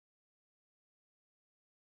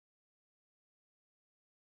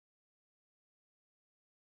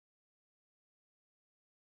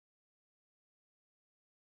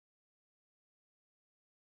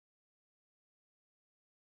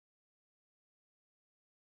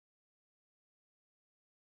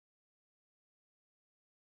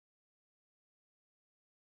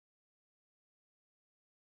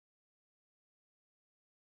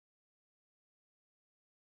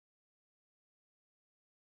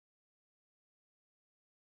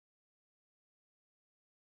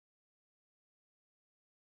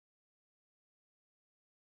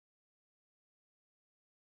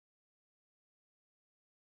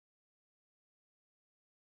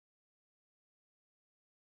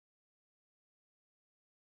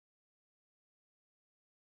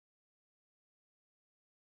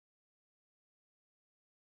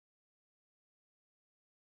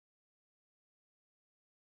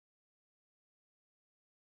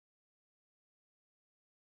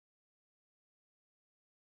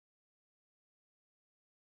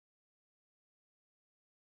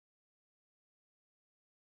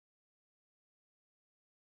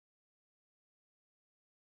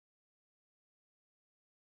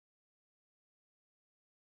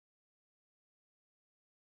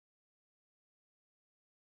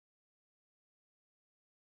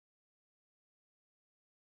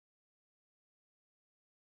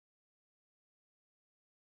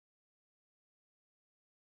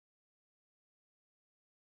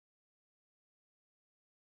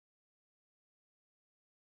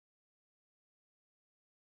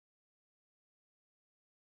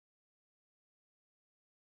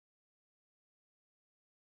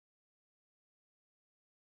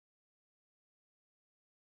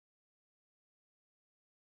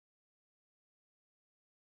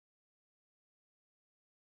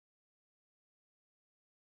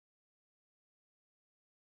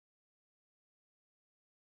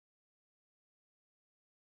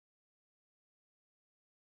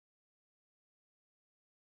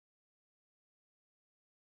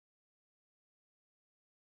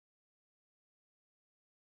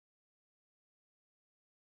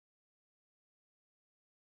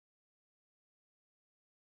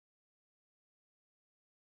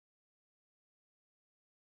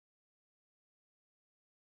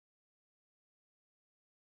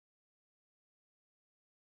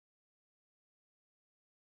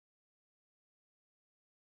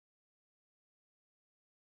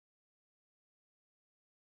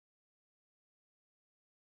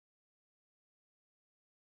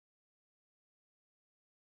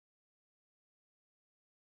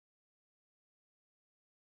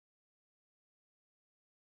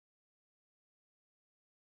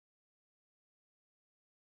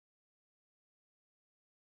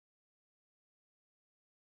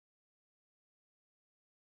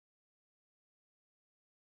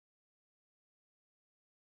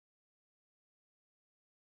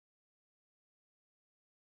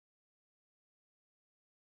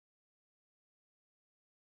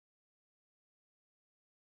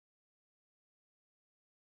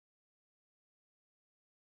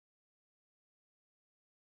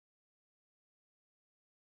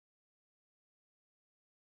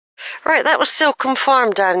Right, that was Silcombe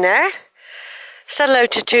Farm down there. Said hello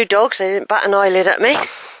to two dogs. They didn't bat an eyelid at me.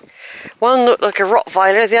 One looked like a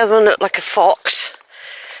Rottweiler, the other one looked like a fox.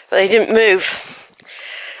 But they didn't move.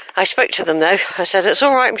 I spoke to them though. I said, it's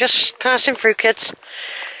alright, I'm just passing through, kids.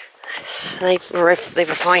 And they were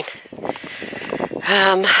fine.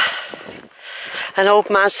 An old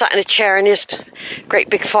man sat in a chair in his great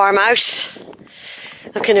big farmhouse,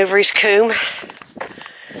 looking over his comb.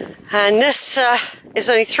 And this is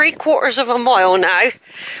only 3/4 of a mile now,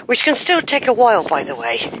 which can still take a while, by the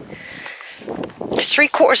way. It's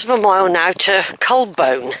 3/4 of a mile now to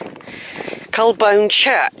Culbone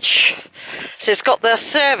Church. So it's got the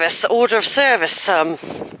service, the order of service on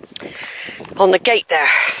the gate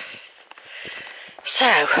there.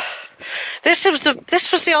 So this was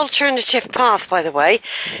the alternative path, by the way.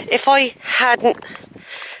 If I'd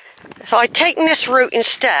taken this route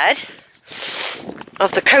instead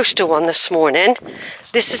of the coastal one this morning,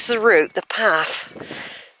 this is the route, the path,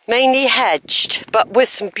 mainly hedged but with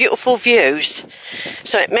some beautiful views,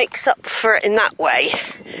 so it makes up for it in that way.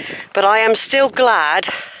 But I am still glad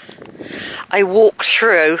I walked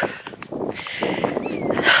through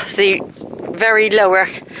the very lower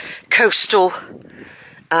coastal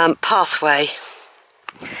pathway.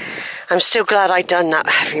 I'm still glad I'd done that,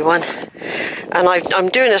 everyone. And I'm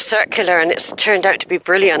doing a circular and it's turned out to be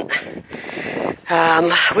brilliant,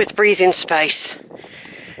 with breathing space.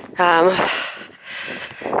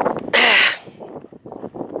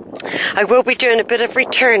 I will be doing a bit of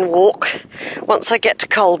return walk once I get to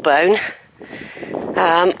Culbone.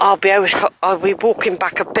 I'll be walking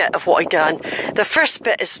back a bit of what I done. The first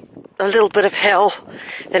bit is a little bit of hill,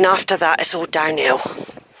 then after that it's all downhill.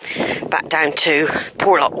 Back down to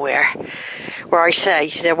Porlock Weir, where I say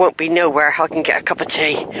there won't be nowhere I can get a cup of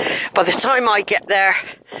tea. By the time I get there,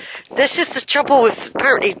 this is the trouble with,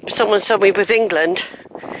 apparently someone told me with England,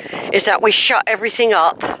 is that we shut everything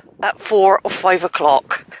up at 4 or 5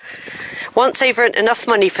 o'clock. Once they've earned enough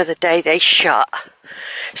money for the day, they shut.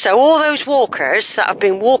 So all those walkers that have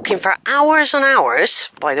been walking for hours and hours,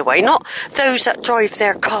 by the way, not those that drive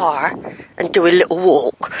their car and do a little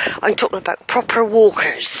walk. I'm talking about proper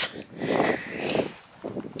walkers.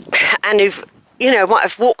 And who've, might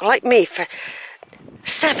have walked like me for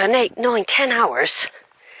 7, 8, 9, 10 hours.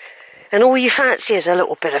 And all you fancy is a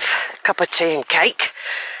little bit of cup of tea and cake.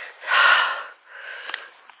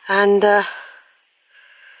 And,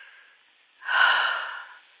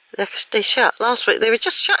 they shut last week. They were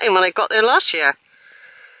just shutting when I got there last year.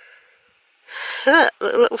 Look,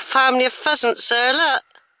 little family of pheasants there, look.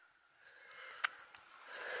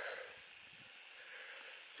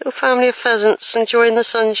 Little family of pheasants enjoying the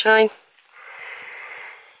sunshine.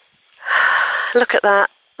 Look at that.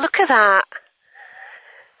 Look at that.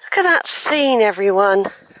 Look at that scene,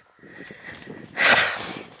 everyone.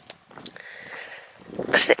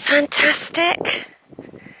 Isn't it fantastic?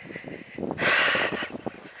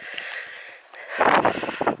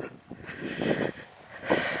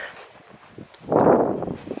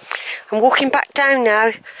 I'm walking back down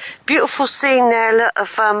now. Beautiful scene there, look,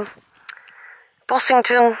 of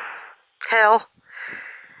Bossington Hill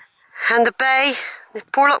and the bay, the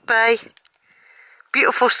Porlock Bay.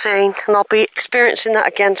 Beautiful scene, and I'll be experiencing that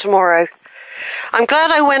again tomorrow. I'm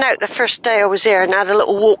glad I went out the first day I was here and had a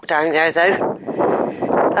little walk down there, though.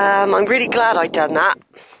 I'm really glad I'd done that.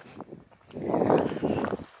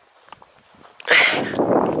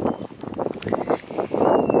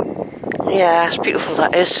 Yeah, it's beautiful,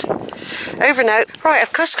 that is. Over now. Right,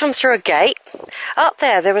 I've just come through a gate. Up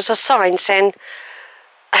there was a sign saying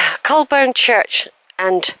Culbone Church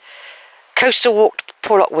and Coastal Walk to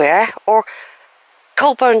Porlock Weir, or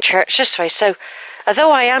Culbone Church this way. So,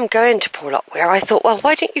 although I am going to Porlock Weir, I thought, well,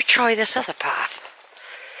 why don't you try this other path?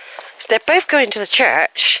 So they're both going to the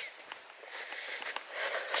church.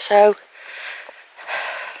 So,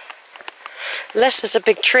 unless there's a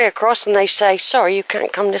big tree across and they say, sorry, you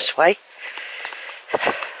can't come this way.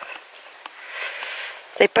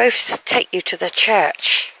 They both take you to the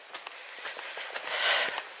church.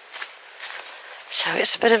 So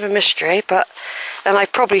it's a bit of a mystery, and I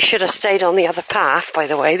probably should have stayed on the other path, by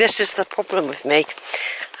the way. This is the problem with me.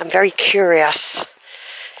 I'm very curious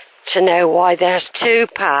to know why there's two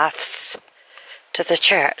paths to the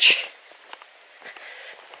church.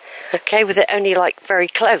 Okay, with it only like very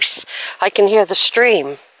close. I can hear the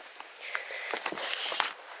stream.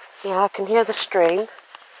 Yeah, I can hear the stream.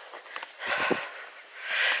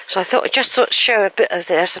 So I thought I'd just sort of show a bit of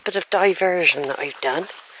this, a bit of diversion that I've done.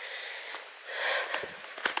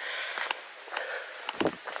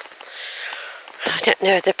 I don't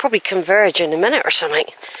know, they'll probably converge in a minute or something.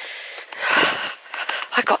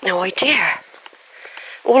 I got no idea.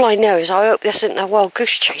 All I know is I hope this isn't a wild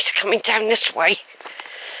goose chase coming down this way.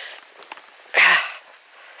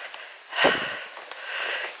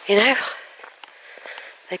 You know,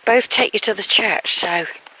 they both take you to the church, so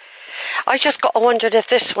I just got wondered if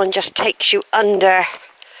this one just takes you under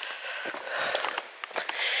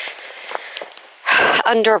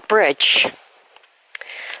a bridge.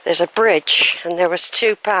 There's a bridge and there was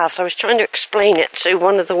two paths. I was trying to explain it to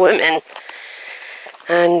one of the women,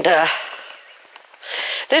 and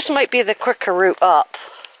this might be the quicker route up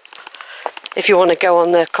if you want to go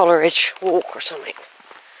on the Coleridge walk or something.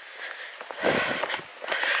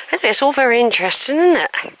 Anyway, it's all very interesting, isn't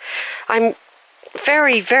it? I'm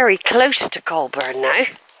very, very close to Culbone now,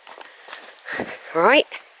 right?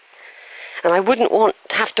 And I wouldn't want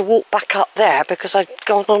to have to walk back up there because I'd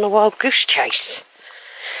gone on a wild goose chase.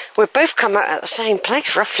 We'd both come out at the same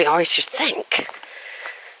place, roughly, I should think.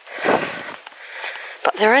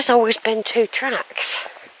 But there has always been two tracks.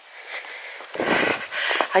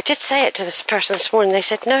 I did say it to this person this morning. They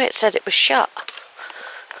said, no, it said it was shut.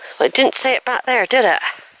 But it didn't say it back there, did it?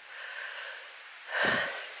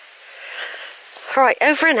 Right,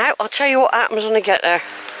 over and out. I'll tell you what happens when I get there.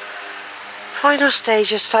 Final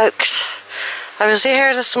stages, folks. I was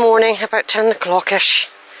here this morning about 10 o'clock-ish,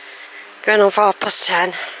 going on for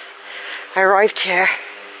 10:30. I arrived here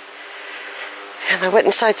and I went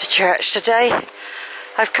inside the church. Today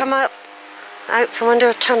I've come out from under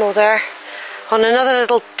a tunnel there on another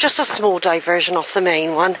little, just a small diversion off the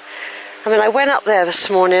main one. I mean, I went up there this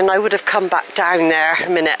morning, I would have come back down there a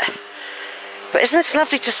minute. But isn't it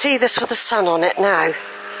lovely to see this with the sun on it now?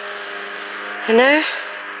 You know?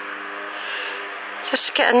 Just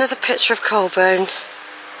to get another picture of Culbone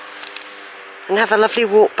and have a lovely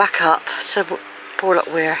walk back up to Porlock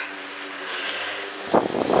Weir.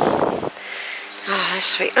 Oh, they're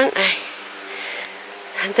sweet, aren't they?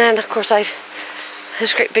 And then, of course,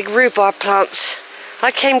 those great big rhubarb plants.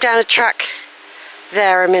 I came down a track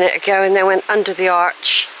there a minute ago and then went under the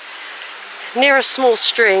arch near a small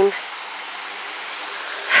stream.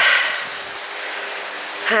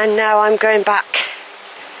 And now I'm going back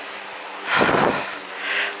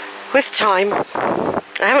with time.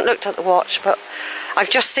 I haven't looked at the watch, but I've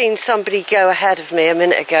just seen somebody go ahead of me a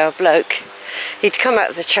minute ago, a bloke. He'd come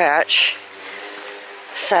out of the church,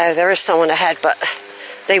 so there is someone ahead, but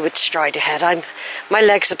they would stride ahead. My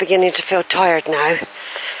legs are beginning to feel tired now.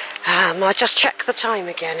 I'll just check the time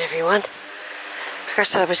again, everyone. Like I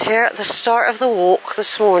said, I was here at the start of the walk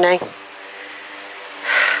this morning.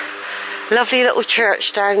 Lovely little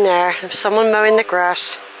church down there. There's someone mowing the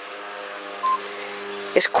grass.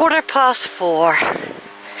 It's 4:15.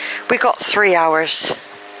 We got 3 hours.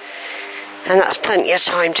 And that's plenty of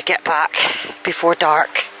time to get back before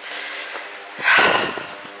dark.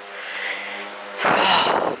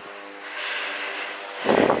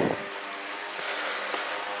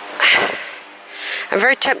 I'm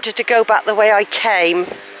very tempted to go back the way I came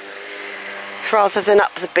rather than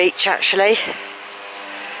up the beach, actually.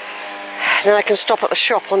 Then I can stop at the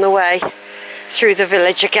shop on the way through the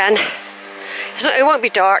village again. It won't be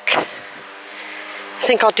dark. I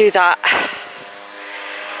think I'll do that.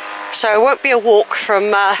 So it won't be a walk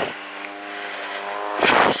from,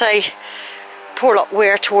 say, Porlock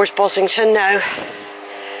Weir towards Bosington, no.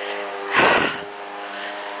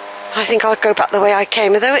 I think I'll go back the way I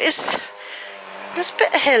came, although it's a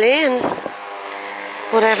bit hilly and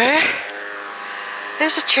whatever.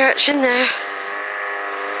 There's a church in there.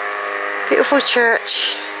 Beautiful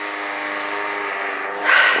church.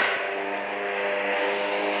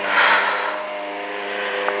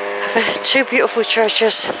 Two beautiful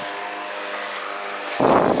churches.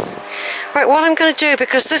 Right, what I'm going to do,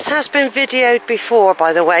 because this has been videoed before,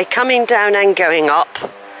 by the way, coming down and going up,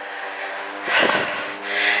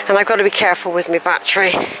 and I've got to be careful with my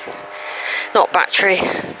battery, not battery,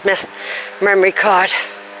 memory card.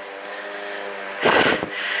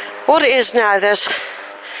 What it is now, there's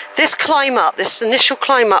this climb up, this initial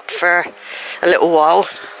climb up for a little while,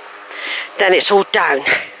 then it's all down.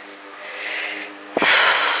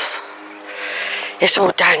 It's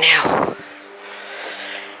all downhill.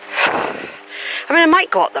 I mean, I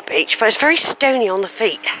might go up the beach, but it's very stony on the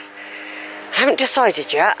feet. I haven't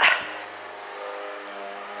decided yet.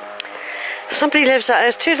 Somebody lives out,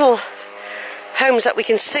 there's two little homes that we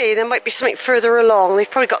can see. There might be something further along. They've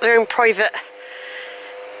probably got their own private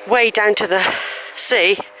way down to the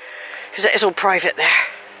sea, because it is all private there.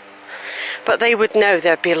 But they would know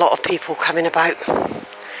there'd be a lot of people coming about.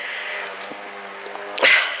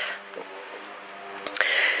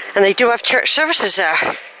 And they do have church services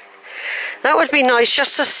there. That would be nice,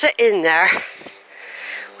 just to sit in there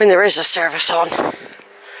when there is a service on.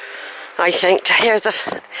 I think, to hear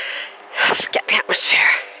get the atmosphere.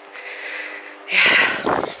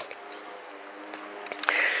 Yeah.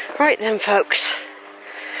 Right then, folks.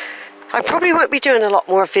 I probably won't be doing a lot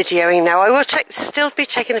more videoing now. I will still be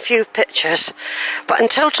taking a few pictures, but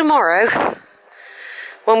until tomorrow,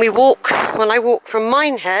 when I walk from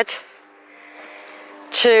Minehead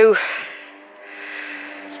to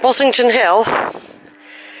Bossington Hill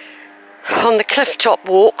on the cliff top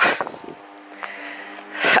walk,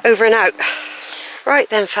 over and out. Right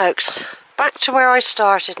then, folks, back to where I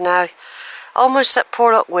started now, almost at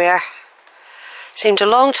Porlock Weir. Seemed a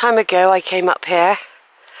long time ago I came up here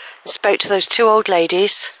and spoke to those two old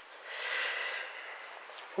ladies,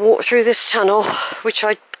 walked through this tunnel, which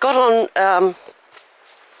I got on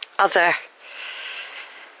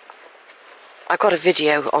I got a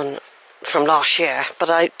video on from last year, but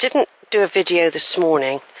I didn't do a video this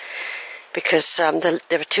morning because there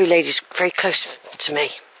were two ladies very close to me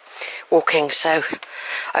walking, so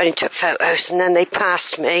I only took photos, and then they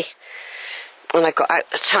passed me when I got out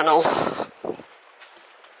the tunnel.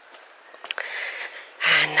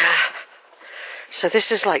 And so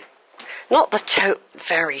this is like not the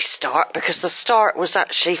very start, because the start was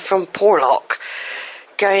actually from Porlock,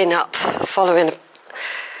 going up, following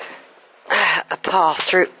a path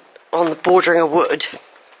through on the bordering of wood,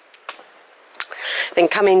 then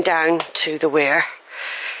coming down to the weir,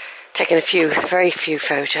 taking very few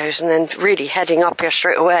photos, and then really heading up here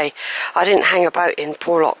straight away. I didn't hang about in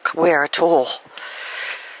Porlock Weir at all.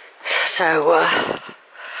 So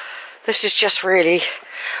this is just really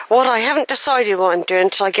what I haven't decided what I'm doing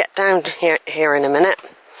until I get down here in a minute.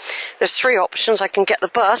 There's three options. I can get the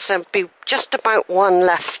bus and be just about one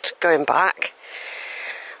left going back.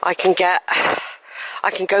 I can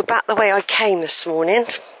go back the way I came this morning,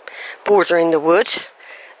 bordering the wood.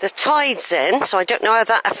 The tide's in, so I don't know how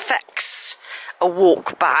that affects a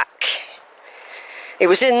walk back. It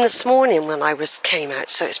was in this morning when I came out,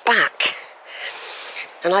 so it's back.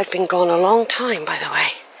 And I've been gone a long time, by the way.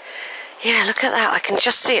 Yeah, look at that. I can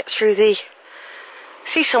just see it through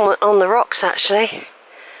see someone on the rocks, actually.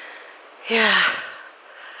 Yeah.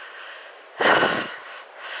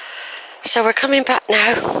 So we're coming back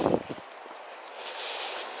now.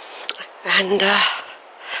 And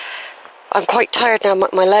I'm quite tired now.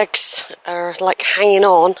 My legs are like hanging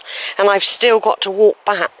on, and I've still got to walk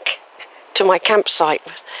back to my campsite.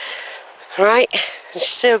 Right? I've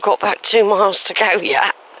still got about 2 miles to go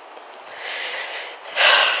yet.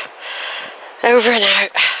 Over and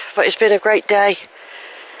out. But it's been a great day.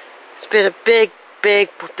 It's been a big,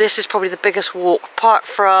 this is probably the biggest walk, apart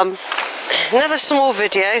from another small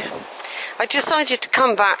video. I decided to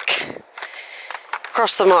come back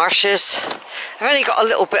across the marshes. I've only got a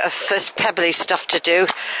little bit of this pebbly stuff to do.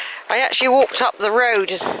 I actually walked up the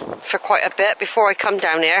road for quite a bit before I come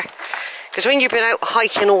down here, because when you've been out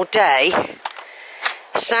hiking all day,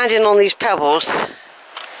 standing on these pebbles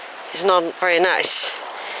is not very nice.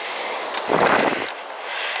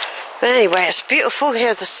 But anyway, it's beautiful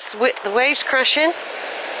here, the waves crashing.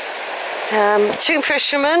 Two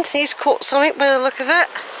fishermen, he's caught something by the look of it.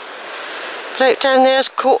 Bloke down there's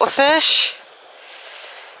caught a fish.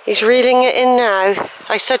 He's reeling it in now.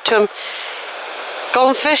 I said to him,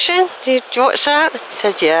 "Gone fishing? Do you watch that?" He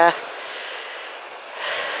said, "Yeah."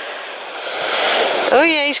 Oh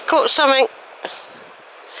yeah, he's caught something.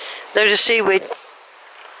 Load of seaweed.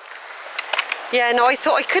 Yeah, no, I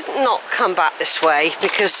thought I could not come back this way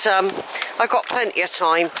because I got plenty of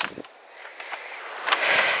time.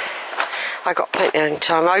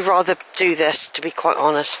 I'd rather do this, to be quite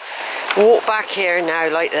honest. Walk back here now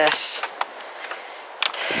like this.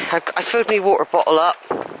 I filled my water bottle up.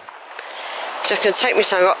 So it's going to take me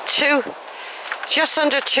time. I've got just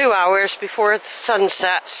under 2 hours before the sun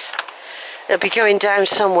sets. It'll be going down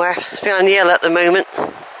somewhere. It's behind the hill at the moment.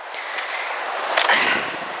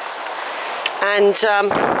 And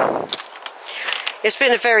it's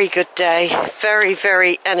been a very good day. Very,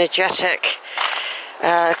 very energetic.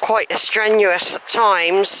 Quite strenuous at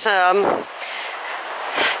times.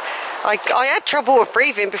 I had trouble with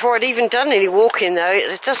breathing before I'd even done any walking, though.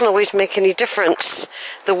 It doesn't always make any difference,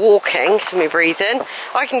 the walking, to me breathing.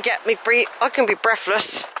 I can be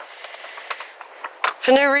breathless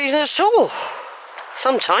for no reason at all.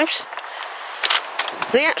 Sometimes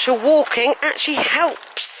the actual walking actually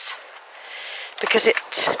helps, because it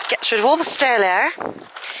gets rid of all the stale air,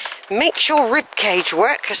 makes your rib cage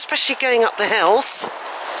work, especially going up the hills.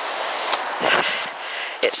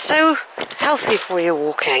 It's so healthy for you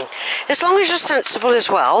walking, as long as you're sensible as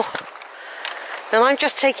well. And I'm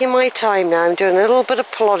just taking my time now. I'm doing a little bit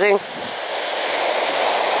of plodding.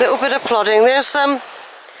 There's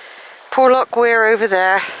Porlock Weir over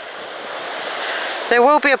there. There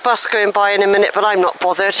will be a bus going by in a minute, but I'm not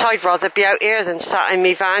bothered. I'd rather be out here than sat in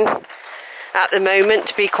my van at the moment,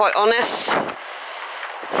 to be quite honest.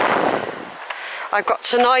 I've got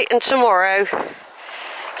tonight and tomorrow.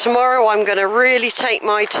 Tomorrow I'm going to really take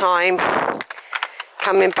my time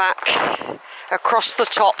coming back across the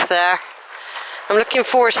top there. I'm looking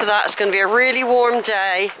forward to that. It's going to be a really warm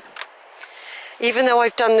day. Even though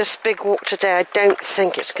I've done this big walk today, I don't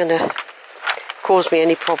think it's going to cause me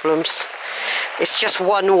any problems. It's just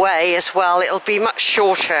one way as well. It'll be much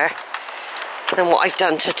shorter than what I've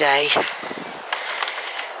done today.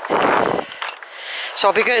 So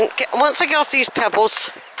I'll be going, once I get off these pebbles,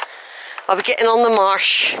 I'll be getting on the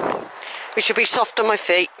marsh, which will be soft on my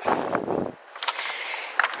feet.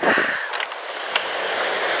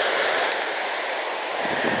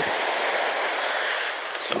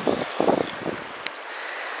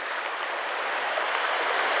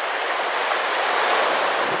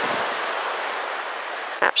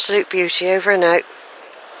 Absolute beauty, over and out.